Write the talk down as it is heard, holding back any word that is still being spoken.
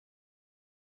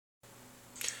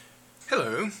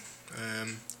Hello,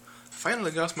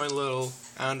 finally got my little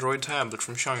Android tablet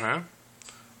from China,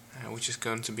 which is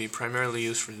going to be primarily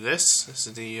used for this. This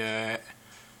is the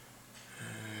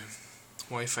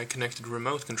Wi-Fi connected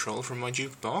remote control from my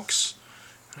jukebox.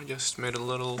 I just made a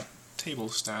little table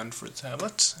stand for the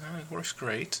tablet, and it works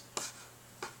great.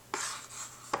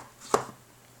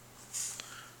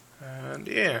 And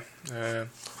yeah,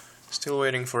 still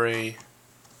waiting for a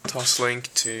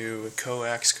Toslink to a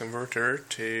coax converter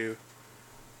to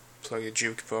plug a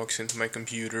jukebox into my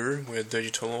computer with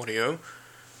digital audio.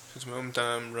 At the moment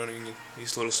I'm running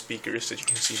these little speakers that you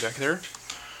can see back there.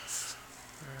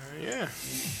 Yeah.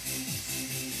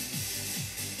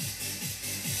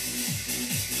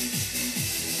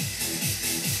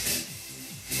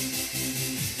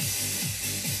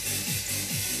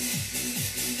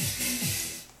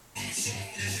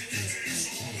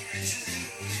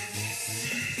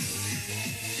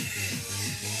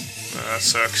 That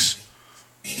sucks.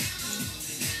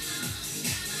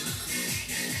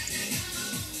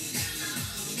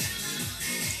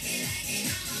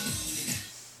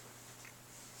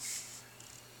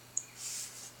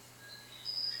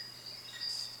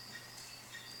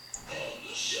 On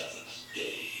the seventh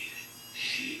day,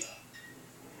 Sheila.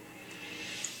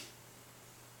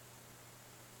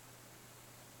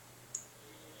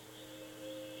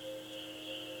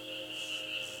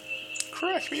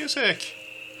 Crack music!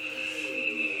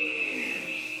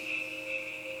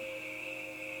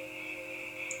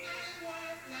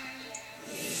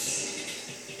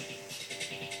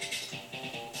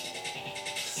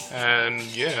 And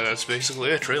yeah, that's basically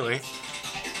it, really.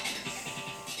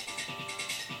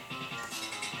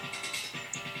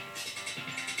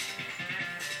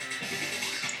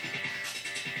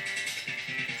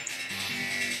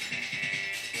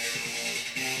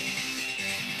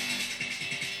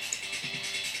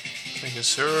 Take a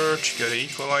search, get an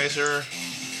equalizer.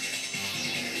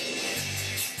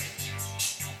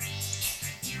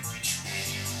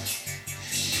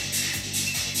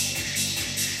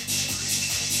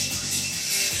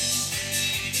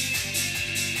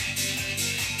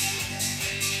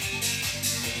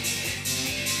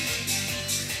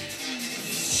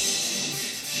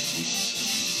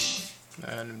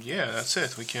 And yeah, that's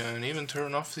it. We can even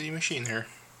turn off the machine here.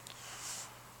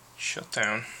 Shut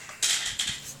down.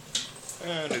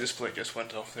 And the display just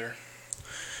went off there.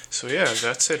 So yeah,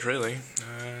 that's it really.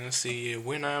 That's the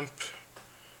Winamp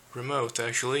remote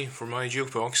actually for my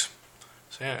jukebox.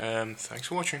 So yeah, thanks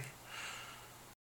for watching.